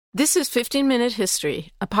This is 15-Minute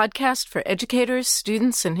History, a podcast for educators,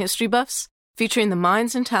 students, and history buffs, featuring the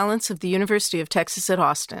minds and talents of the University of Texas at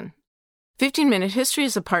Austin. 15-Minute History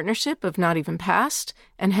is a partnership of Not Even Past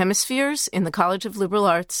and Hemispheres in the College of Liberal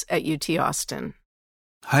Arts at UT Austin.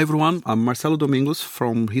 Hi everyone, I'm Marcelo Domingos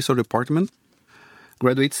from History Department,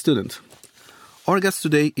 graduate student. Our guest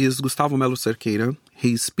today is Gustavo Cerqueira.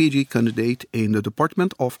 He's PhD candidate in the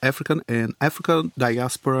Department of African and African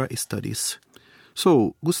Diaspora Studies.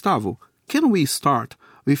 So, Gustavo, can we start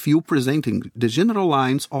with you presenting the general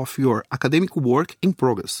lines of your academic work in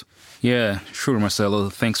progress? Yeah, sure, Marcelo.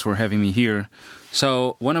 Thanks for having me here.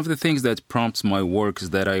 So, one of the things that prompts my work is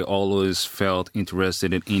that I always felt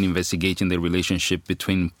interested in investigating the relationship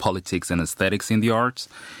between politics and aesthetics in the arts,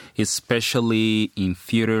 especially in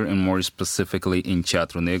theater and more specifically in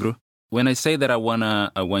Teatro Negro. When I say that I want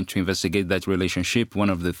to investigate that relationship, one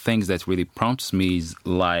of the things that really prompts me is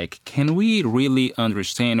can we really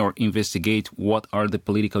understand or investigate what are the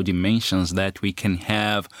political dimensions that we can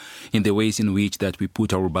have in the ways in which that we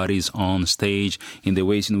put our bodies on stage, in the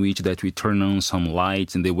ways in which that we turn on some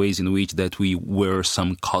lights, in the ways in which that we wear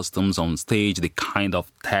some costumes on stage, the kind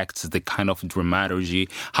of texts, the kind of dramaturgy.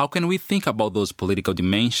 How can we think about those political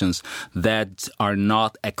dimensions that are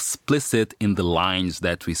not explicit in the lines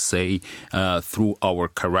that we say through our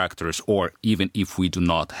characters, or even if we do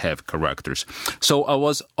not have characters? So I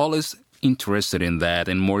was always interested in that,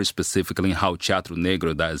 and more specifically in how Teatro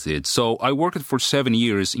Negro does it. So I worked for 7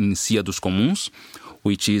 years in Cia dos Comuns,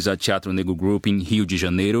 which is a Teatro Negro group in Rio de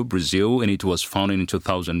Janeiro, Brazil, and it was founded in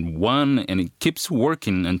 2001, and it keeps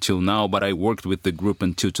working until now, but I worked with the group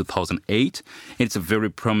until 2008. It's a very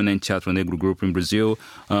prominent Teatro Negro group in Brazil,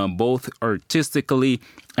 both artistically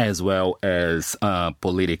as well as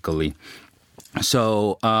politically.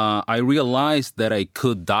 So I realized that I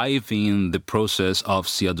could dive in the process of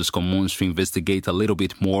Cia dos Comuns to investigate a little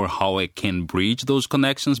bit more how I can bridge those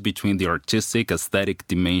connections between the artistic, aesthetic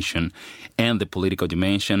dimension and the political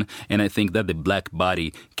dimension. And I think that the black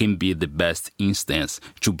body can be the best instance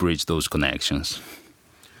to bridge those connections.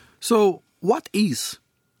 So what is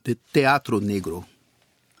the Teatro Negro?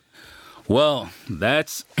 Well,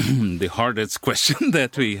 that's the hardest question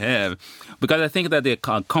that we have, because I think that the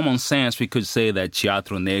common sense, we could say that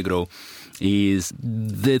Teatro Negro is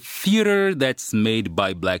the theater that's made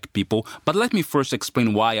by black people. But let me first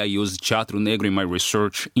explain why I use Teatro Negro in my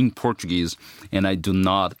research in Portuguese, and I do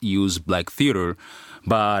not use black theater.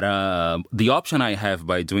 But the option I have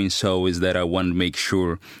by doing so is that I want to make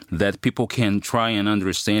sure that people can try and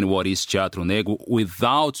understand what is Teatro Negro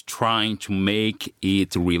without trying to make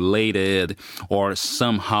it related or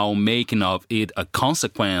somehow making of it a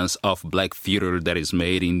consequence of black theater that is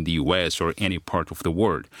made in the U.S. or any part of the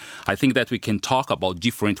world. I think that we can talk about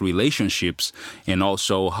different relationships and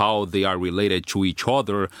also how they are related to each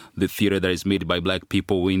other. The theater that is made by black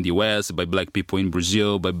people in the U.S., by black people in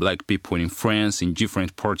Brazil, by black people in France, in different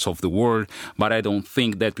parts of the world, but I don't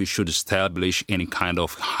think that we should establish any kind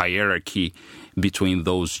of hierarchy between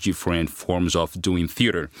those different forms of doing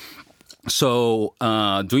theater. So,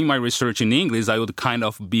 doing my research in English, I would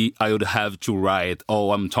have to write,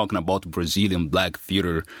 I'm talking about Brazilian black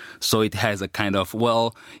theater. So it has a kind of,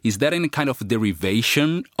 is that any kind of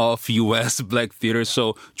derivation of U.S. black theater?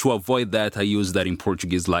 So to avoid that, I use that in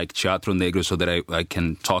Portuguese like Teatro Negro so that I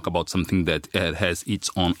can talk about something that has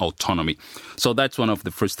its own autonomy. So that's one of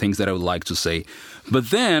the first things that I would like to say.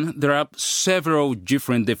 But then there are several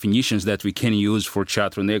different definitions that we can use for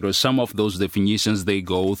Teatro Negro. Some of those definitions, they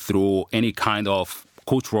go through any kind of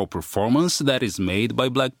cultural performance that is made by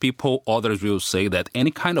black people. Others will say that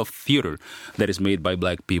any kind of theater that is made by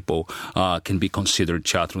black people can be considered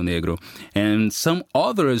Teatro Negro. And some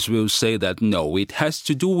others will say that no, it has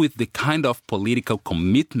to do with the kind of political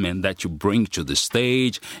commitment that you bring to the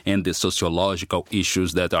stage and the sociological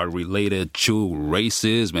issues that are related to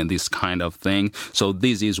racism and this kind of thing. So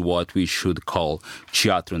this is what we should call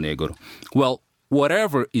Teatro Negro. Well,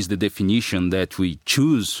 whatever is the definition that we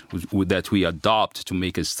choose, that we adopt to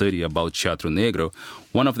make a study about Teatro Negro,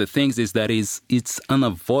 one of the things is that it's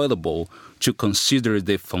unavoidable to consider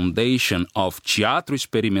the foundation of Teatro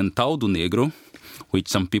Experimental do Negro, which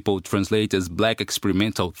some people translate as Black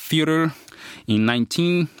Experimental Theater, in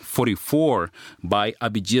 1944 by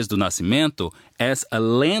Abdias do Nascimento as a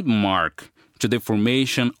landmark to the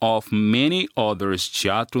formation of many other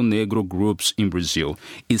Teatro Negro groups in Brazil,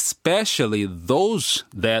 especially those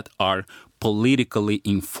that are politically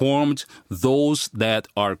informed, those that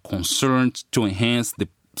are concerned to enhance the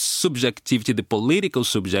subjectivity, the political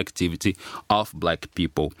subjectivity of black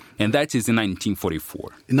people. And that is in 1944.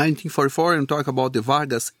 In 1944, and talk about the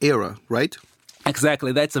Vargas era, right?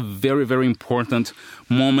 Exactly. That's a very, very important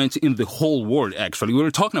moment in the whole world, actually. We were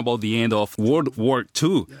talking about the end of World War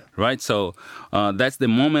II, right? So that's the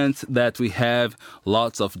moment that we have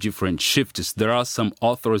lots of different shifts. There are some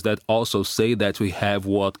authors that also say that we have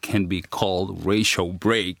what can be called racial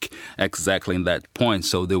break exactly in that point.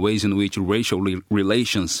 So the ways in which racial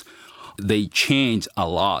relations they change a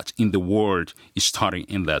lot in the world starting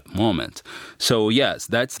in that moment. So yes,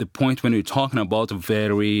 that's the point when we're talking about a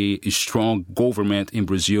very strong government in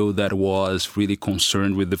Brazil that was really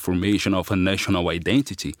concerned with the formation of a national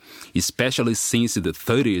identity, especially since the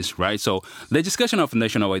 30s, right? So the discussion of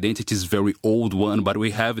national identity is a very old one, but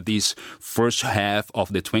we have this first half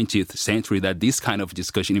of the 20th century that this kind of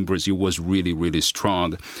discussion in Brazil was really, really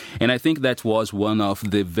strong. And I think that was one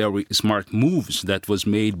of the very smart moves that was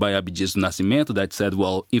made by Abdias Nascimento that said,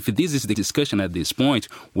 well, if this is the discussion at this point,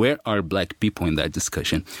 where are black people in that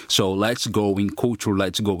discussion? So let's go in culture,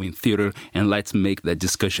 let's go in theater, and let's make that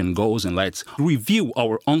discussion goes, and let's review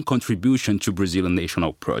our own contribution to Brazilian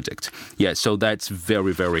national project. Yeah, so that's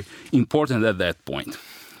very, very important at that point.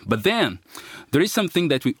 But then there is something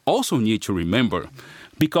that we also need to remember,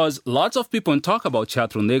 because lots of people talk about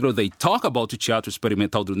Teatro Negro, they talk about the Teatro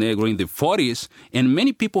Experimental do Negro in the 40s, and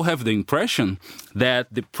many people have the impression that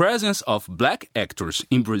the presence of black actors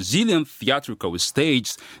in Brazilian theatrical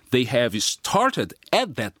stage, they have started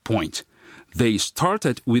at that point. They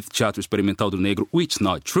started with Teatro Experimental do Negro, which is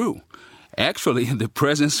not true. Actually, the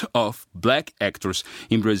presence of black actors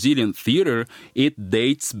in Brazilian theater, it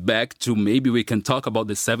dates back to maybe we can talk about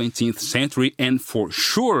the 17th century and for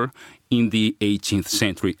sure in the 18th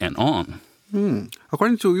century and on.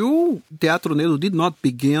 According to you, Teatro Negro did not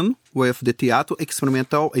begin with the Teatro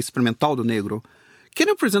Experimental do Negro. Can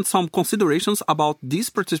you present some considerations about this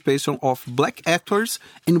participation of black actors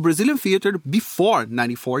in Brazilian theater before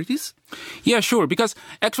 1940s? Yeah, sure. Because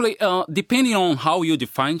actually, depending on how you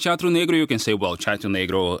define Teatro Negro, you can say, well, Teatro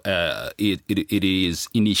Negro, it is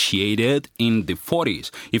initiated in the 40s.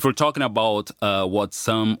 If we're talking about what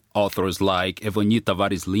some authors like Evani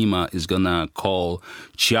Tavares Lima is going to call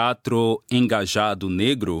Teatro Engajado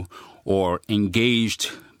Negro, or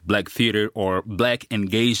engaged black theater or black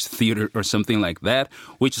engaged theater or something like that,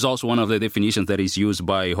 which is also one of the definitions that is used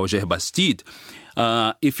by Roger Bastide.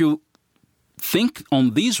 If you think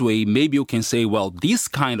on this way, maybe you can say, well, this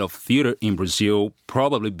kind of theater in Brazil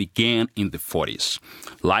probably began in the 40s,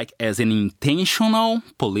 like as an intentional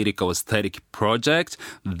political aesthetic project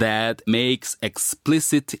that makes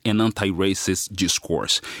explicit and anti-racist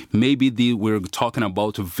discourse. Maybe we're talking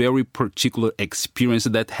about a very particular experience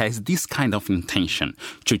that has this kind of intention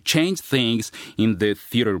to change things in the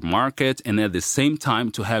theater market and at the same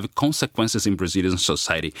time to have consequences in Brazilian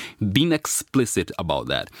society, being explicit about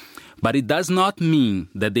that. But it does not mean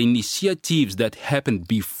that the initiatives that happened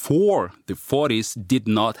before the 40s did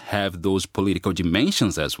not have those political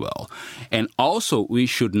dimensions as well. And also, we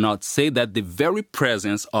should not say that the very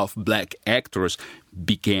presence of black actors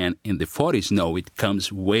began in the 40s. No, it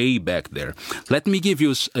comes way back there. Let me give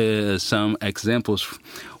you some examples.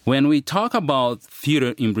 When we talk about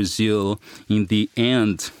theater in Brazil in the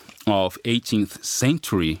end of 18th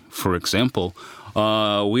century, for example,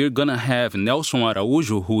 we're going to have Nelson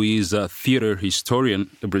Araújo, who is a theater historian,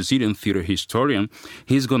 a Brazilian theater historian.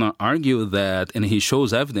 He's going to argue that, and he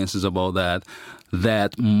shows evidences about that,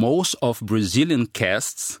 that most of Brazilian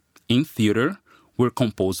casts in theater were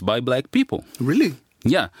composed by black people. Really?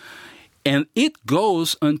 Yeah. And it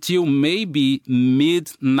goes until maybe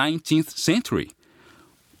mid-19th century.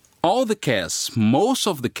 All the casts, most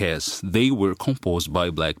of the casts, they were composed by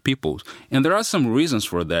black people. And there are some reasons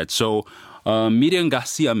for that. So Miriam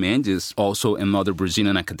Garcia Mendes, also another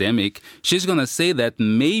Brazilian academic, she's going to say that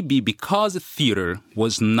maybe because theater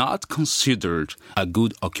was not considered a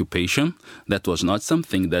good occupation, that was not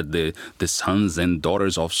something that the sons and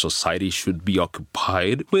daughters of society should be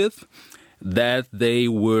occupied with, that they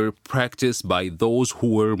were practiced by those who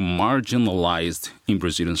were marginalized in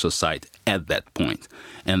Brazilian society at that point.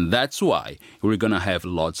 And that's why we're going to have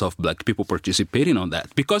lots of black people participating on that,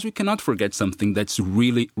 because we cannot forget something that's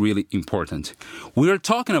really, really important. We are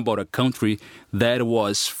talking about a country that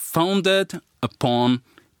was founded upon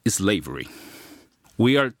slavery.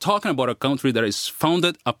 We are talking about a country that is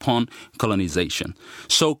founded upon colonization.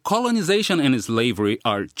 So colonization and slavery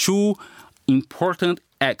are two important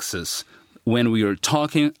axes when we are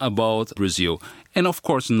talking about Brazil. And of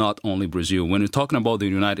course, not only Brazil. When we're talking about the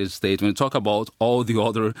United States, when we talk about all the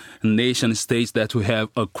other nation states that we have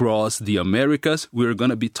across the Americas, we're going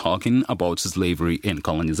to be talking about slavery and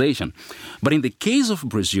colonization. But in the case of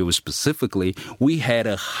Brazil specifically, we had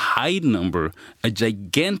a high number, a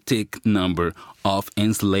gigantic number of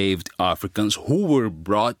enslaved Africans who were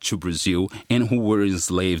brought to Brazil and who were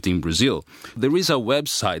enslaved in Brazil. There is a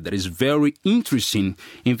website that is very interesting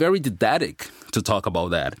and very didactic to talk about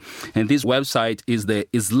that. And this website is the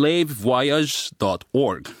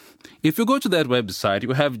slavevoyage.org. If you go to that website,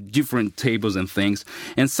 you have different tables and things,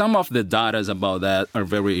 and some of the data about that are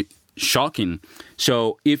very shocking.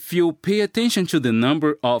 So if you pay attention to the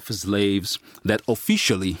number of slaves that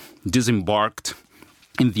officially disembarked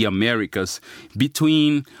in the Americas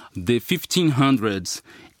between the 1500s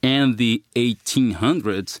and the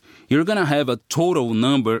 1800s, you're going to have a total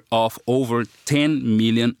number of over 10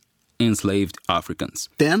 million enslaved Africans.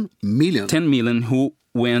 10 million? 10 million who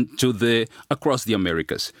went to across the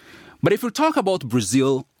Americas. But if you talk about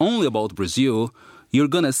Brazil, only about Brazil, you're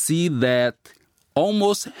going to see that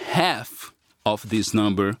almost half of this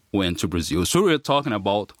number went to Brazil. So we're talking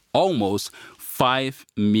about almost 5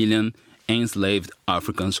 million enslaved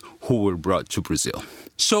Africans who were brought to Brazil.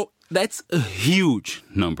 So that's a huge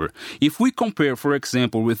number. If we compare, for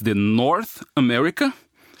example, with the North America,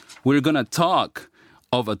 we're going to talk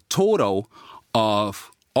of a total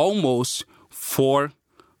of almost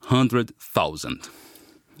 400,000.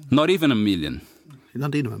 Not even a million.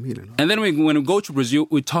 Not even a million. No. And then when we go to Brazil,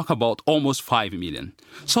 we talk about almost 5 million.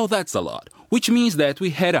 So that's a lot, which means that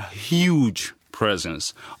we had a huge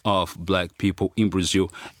presence of black people in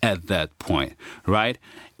Brazil at that point, right?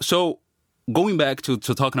 So going back to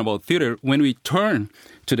talking about theater, when we turn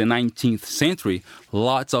to the 19th century,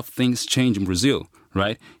 lots of things change in Brazil,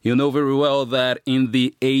 right? You know very well that in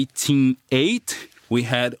the 1808, we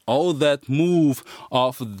had all that move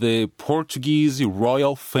of the Portuguese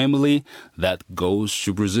royal family that goes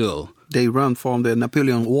to Brazil. They run from the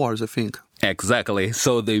Napoleon Wars, I think. Exactly.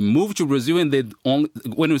 So they moved to Brazil, and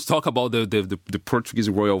when we talk about the Portuguese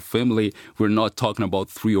royal family, we're not talking about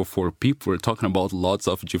 3 or 4 people. We're talking about lots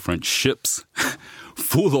of different ships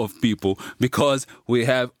full of people, because we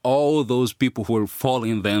have all those people who are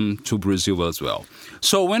following them to Brazil as well.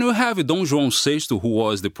 So when we have Dom João VI, who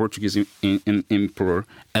was the Portuguese emperor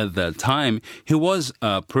at that time, he was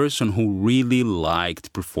a person who really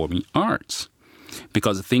liked performing arts,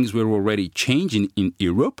 because things were already changing in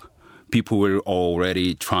Europe. People were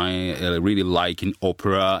already really liking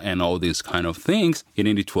opera and all these kind of things. And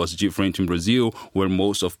it was different in Brazil, where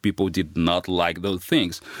most of people did not like those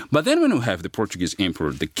things. But then when we have the Portuguese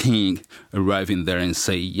emperor, the king, arriving there and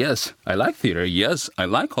say, yes, I like theater. Yes, I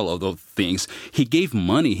like all of those things. He gave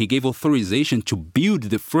money. He gave authorization to build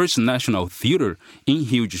the first national theater in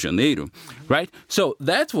Rio de Janeiro, right? So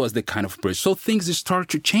that was the kind of person. So things start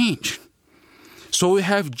to change. So we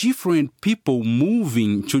have different people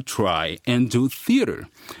moving to try and do theater.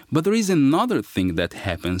 But there is another thing that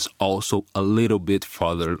happens also a little bit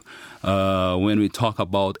further when we talk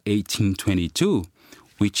about 1822,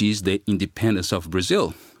 which is the independence of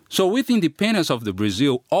Brazil. So with independence of the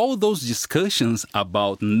Brazil, all those discussions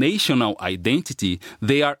about national identity,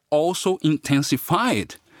 they are also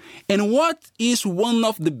intensified. And what is one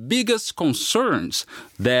of the biggest concerns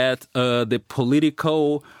that the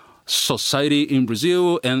political society in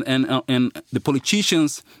Brazil and the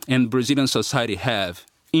politicians and Brazilian society have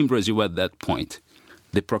in Brazil at that point?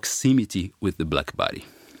 The proximity with the black body.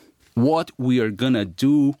 What we are going to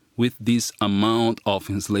do with this amount of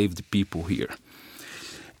enslaved people here.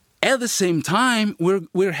 At the same time,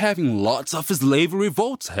 we're having lots of slave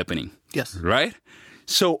revolts happening. Yes. Right?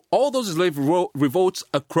 So all those slave revolts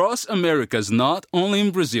across Americas, not only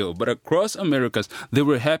in Brazil, but across Americas, they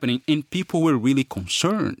were happening, and people were really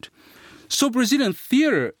concerned. So Brazilian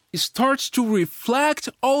theater starts to reflect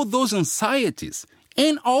all those anxieties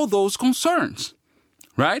and all those concerns,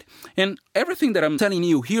 right? And everything that I'm telling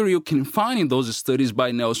you here, you can find in those studies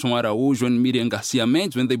by Nelson Araújo and Miriam Garcia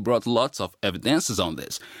Mendes, when they brought lots of evidences on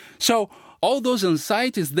this. So all those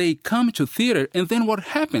anxieties, they come to theater, and then what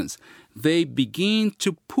happens? They begin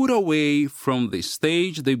to put away from the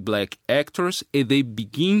stage the black actors, and they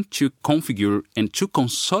begin to configure and to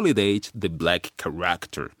consolidate the black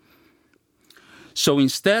character. So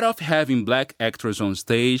instead of having black actors on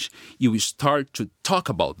stage, you start to talk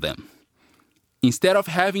about them. Instead of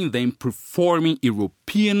having them performing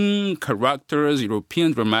European characters,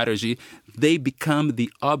 European dramaturgy, they become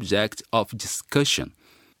the object of discussion.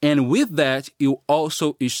 And with that, you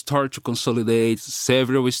also start to consolidate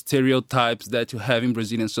several stereotypes that you have in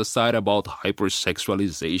Brazilian society about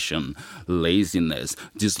hypersexualization, laziness,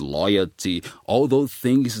 disloyalty, all those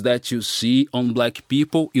things that you see on Black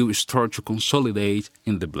people, you start to consolidate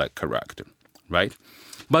in the Black character, right?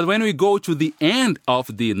 But when we go to the end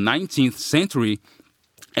of the 19th century,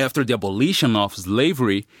 after the abolition of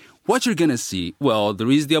slavery, what you're going to see? Well,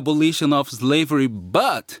 there is the abolition of slavery,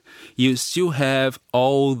 but you still have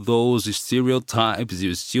all those stereotypes.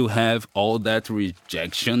 You still have all that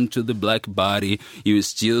rejection to the Black body. You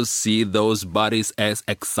still see those bodies as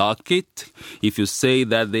exotic. If you say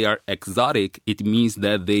that they are exotic, it means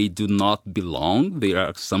that they do not belong. There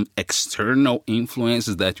are some external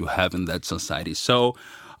influences that you have in that society. So,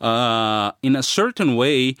 in a certain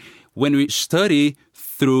way, when we study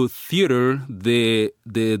through theater, the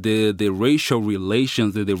racial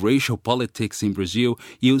relations, the racial politics in Brazil,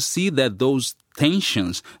 you see that those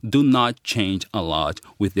tensions do not change a lot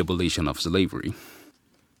with the abolition of slavery.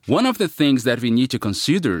 One of the things that we need to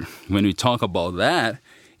consider when we talk about that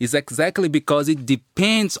is exactly because it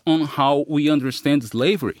depends on how we understand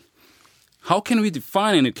slavery. How can we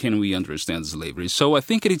define and can we understand slavery? So I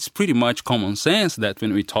think it's pretty much common sense that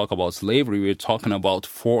when we talk about slavery, we're talking about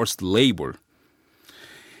forced labor.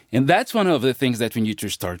 And that's one of the things that we need to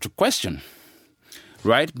start to question,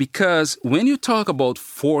 right? Because when you talk about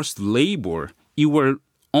forced labor, you were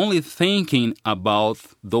only thinking about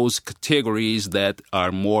those categories that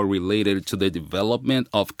are more related to the development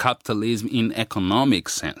of capitalism in economic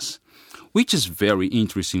sense, which is very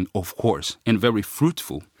interesting, of course, and very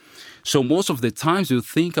fruitful. So most of the times you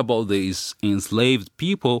think about these enslaved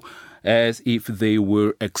people as if they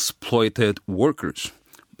were exploited workers.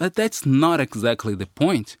 But that's not exactly the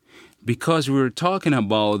point, because we're talking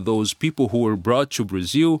about those people who were brought to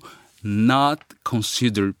Brazil not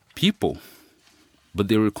considered people, but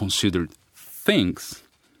they were considered things.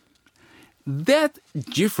 That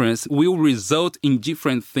difference will result in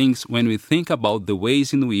different things when we think about the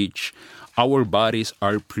ways in which our bodies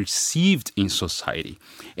are perceived in society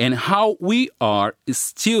and how we are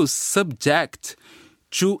still subject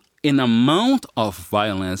to an amount of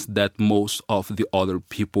violence that most of the other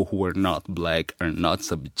people who are not Black are not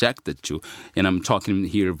subjected to. And I'm talking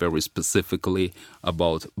here very specifically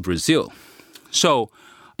about Brazil. So,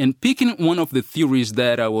 in picking one of the theories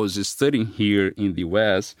that I was studying here in the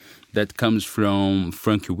US that comes from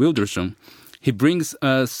Frank Wilderson, he brings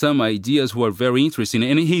some ideas who are very interesting.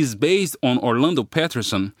 And he's based on Orlando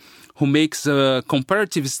Patterson, who makes a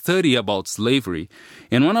comparative study about slavery.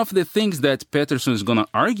 And one of the things that Patterson is going to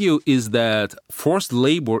argue is that forced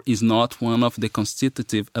labor is not one of the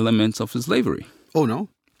constitutive elements of slavery. Oh, no?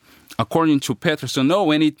 According to Patterson,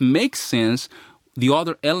 no, and it makes sense the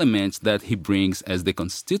other elements that he brings as the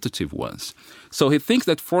constitutive ones. So he thinks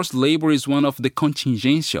that forced labor is one of the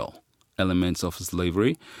contingential elements of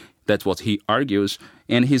slavery. That's what he argues.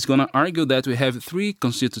 And he's going to argue that we have three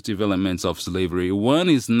constitutive elements of slavery. One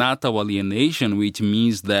is natal alienation, which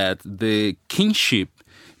means that the kinship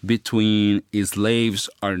between slaves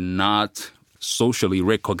are not socially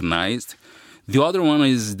recognized. The other one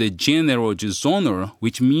is the general dishonor,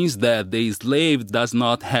 which means that the slave does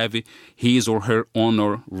not have his or her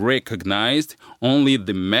honor recognized. Only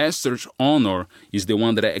the master's honor is the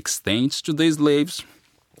one that extends to the slaves.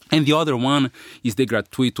 And the other one is the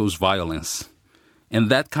gratuitous violence. And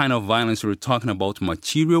that kind of violence, we're talking about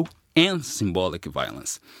material and symbolic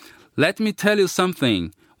violence. Let me tell you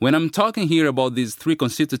something. When I'm talking here about these three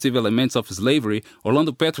constitutive elements of slavery,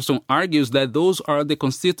 Orlando Patterson argues that those are the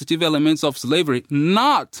constitutive elements of slavery,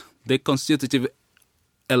 not the constitutive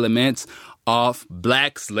elements of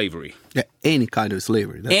Black slavery. Yeah, any kind of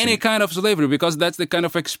slavery. Any kind of slavery, because that's the kind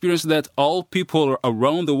of experience that all people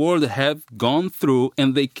around the world have gone through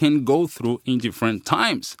and they can go through in different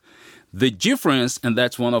times. The difference, and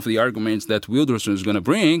that's one of the arguments that Wilderson is going to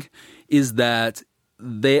bring, is that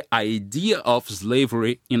the idea of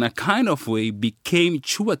slavery in a kind of way became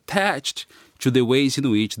too attached to the ways in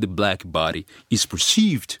which the Black body is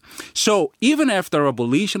perceived. So even after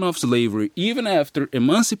abolition of slavery, even after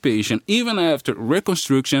emancipation, even after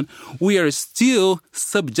Reconstruction, we are still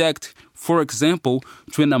subject, for example,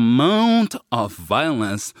 to an amount of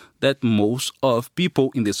violence that most of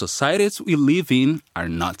people in the societies we live in are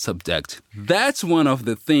not subject. That's one of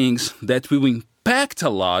the things that will impact a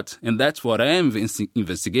lot, and that's what I am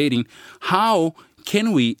investigating. How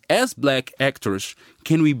can we, as Black actors,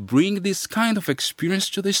 can we bring this kind of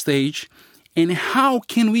experience to the stage? And how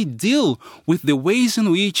can we deal with the ways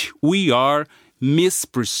in which we are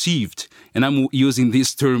misperceived. And I'm using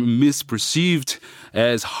this term misperceived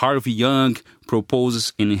as Harvey Young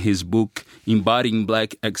proposes in his book, Embodying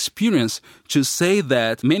Black Experience, to say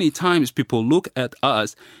that many times people look at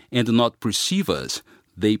us and do not perceive us.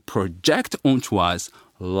 They project onto us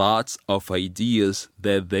lots of ideas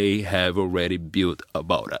that they have already built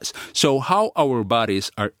about us. So how our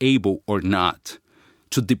bodies are able or not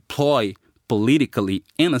to deploy politically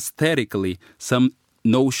and aesthetically some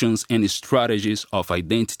notions and strategies of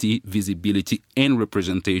identity, visibility, and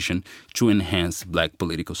representation to enhance Black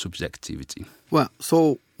political subjectivity. Well,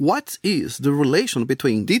 so what is the relation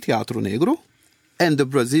between the Teatro Negro and the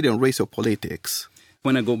Brazilian racial politics?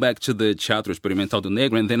 When I go back to the Teatro Experimental do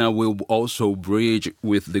Negro, and then I will also bridge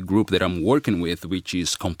with the group that I'm working with, which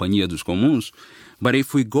is Companhia dos Comuns. But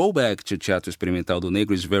if we go back to Teatro Experimental do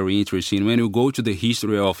Negro, it's very interesting. When you go to the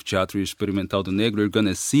history of Teatro Experimental do Negro, you're going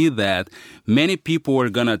to see that many people are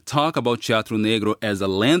going to talk about Teatro Negro as a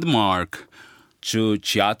landmark to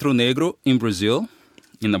Teatro Negro in Brazil,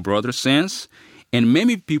 in a broader sense. And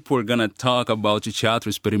many people are going to talk about Teatro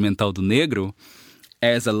Experimental do Negro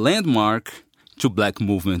as a landmark to Black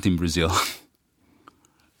movement in Brazil.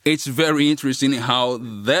 It's very interesting how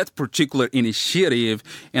that particular initiative,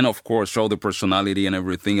 and of course all the personality and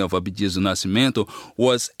everything of Abdias do Nascimento,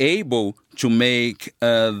 was able to make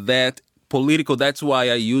that political. That's why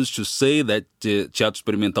I used to say that Teatro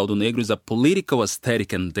Experimental do Negro is a political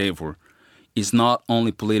aesthetic endeavor. It's not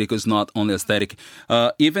only political, it's not only aesthetic.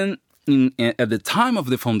 Even at the time of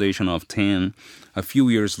the foundation of TEN, a few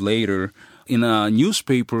years later, in a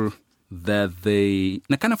newspaper that in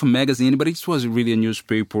a kind of a magazine, but it was really a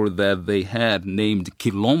newspaper that they had named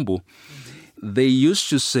Quilombo. They used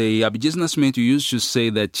to say, Abdias do Nascimento used to say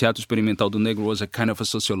that Teatro Experimental do Negro was a kind of a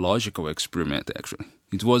sociological experiment, actually.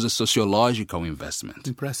 It was a sociological investment.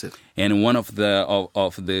 Impressive. And one of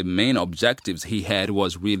the main objectives he had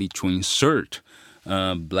was really to insert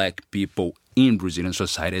Black people in Brazilian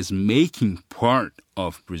society as making part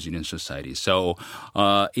of Brazilian society. So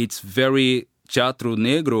it's very Teatro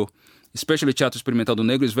Negro, especially Teatro Experimental do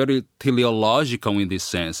Negro, is very teleological in this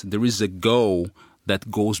sense. There is a goal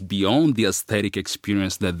that goes beyond the aesthetic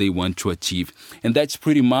experience that they want to achieve. And that's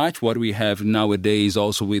pretty much what we have nowadays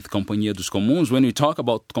also with Companhia dos Comuns. When we talk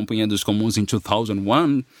about Companhia dos Comuns in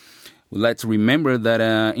 2001, let's remember that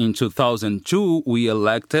in 2002, we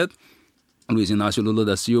elected Luiz Inácio Lula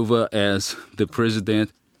da Silva as the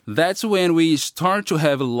president. That's when we start to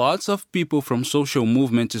have lots of people from social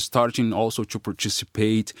movements starting also to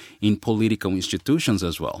participate in political institutions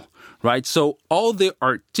as well, right? So all the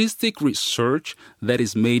artistic research that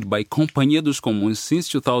is made by Companhia dos Comuns since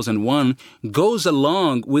 2001 goes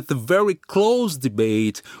along with a very close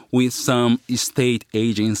debate with some state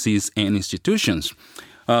agencies and institutions.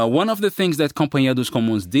 One of the things that Companhia dos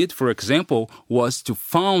Comuns did, for example, was to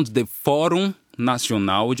found the Fórum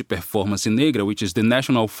Nacional de Performance Negra, which is the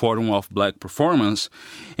National Forum of Black Performance.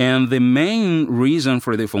 And the main reason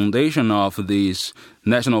for the foundation of this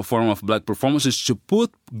National Forum of Black Performance is to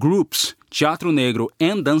put groups, Teatro Negro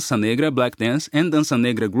and Dança Negra, Black Dance, and Dança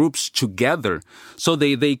Negra groups together so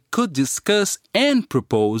they could discuss and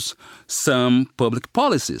propose some public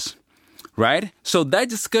policies. Right? So that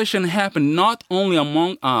discussion happened not only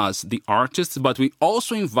among us, the artists, but we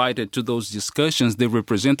also invited to those discussions the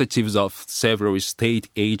representatives of several state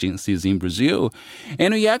agencies in Brazil.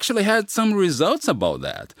 And we actually had some results about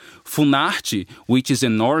that. Funarte, which is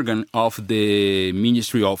an organ of the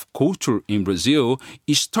Ministry of Culture in Brazil,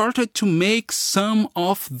 started to make some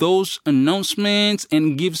of those announcements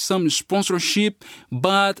and give some sponsorship,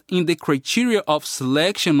 but in the criteria of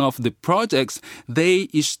selection of the projects, they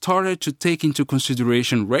started to take into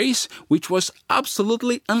consideration race, which was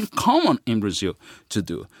absolutely uncommon in Brazil to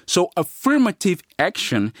do. So affirmative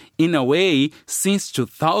action, in a way, since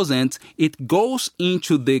 2000, it goes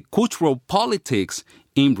into the cultural politics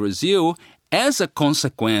in Brazil as a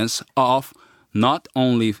consequence of not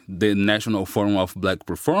only the National Forum of Black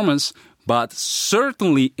Performance, but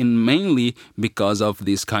certainly and mainly because of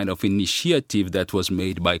this kind of initiative that was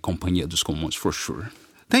made by Companhia dos Comuns, for sure.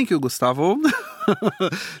 Thank you, Gustavo.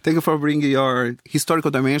 Thank you for bringing your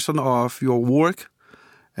historical dimension of your work.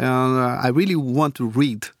 And I really want to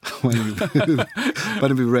read when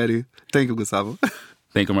we're ready. Thank you, Gustavo.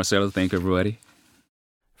 Thank you, Marcelo. Thank you, everybody.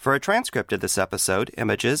 For a transcript of this episode,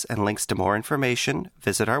 images, and links to more information,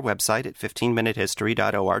 visit our website at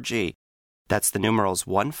 15minutehistory.org. That's the numerals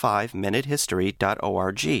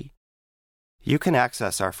 15minutehistory.org. You can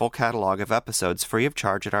access our full catalog of episodes free of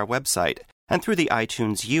charge at our website and through the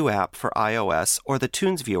iTunes U app for iOS or the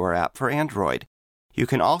Tunes Viewer app for Android. You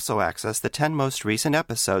can also access the 10 most recent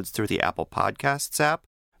episodes through the Apple Podcasts app,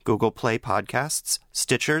 Google Play Podcasts,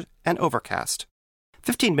 Stitcher, and Overcast.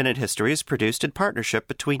 15-Minute History is produced in partnership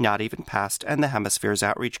between Not Even Past and the Hemispheres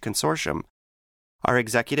Outreach Consortium. Our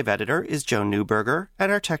executive editor is Joan Newberger,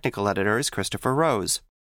 and our technical editor is Christopher Rose.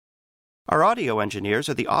 Our audio engineers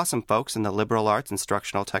are the awesome folks in the Liberal Arts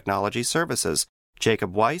Instructional Technology Services,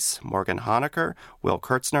 Jacob Weiss, Morgan Honecker, Will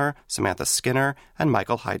Kurtzner, Samantha Skinner, and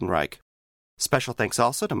Michael Heidenreich. Special thanks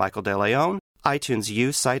also to Michael De Leon, iTunes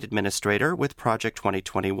U site administrator with Project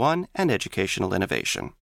 2021 and Educational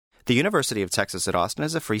Innovation. The University of Texas at Austin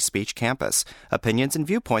is a free speech campus. Opinions and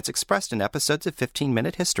viewpoints expressed in episodes of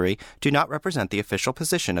 15-Minute History do not represent the official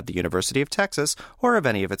position of the University of Texas or of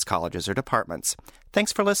any of its colleges or departments.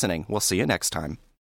 Thanks for listening. We'll see you next time.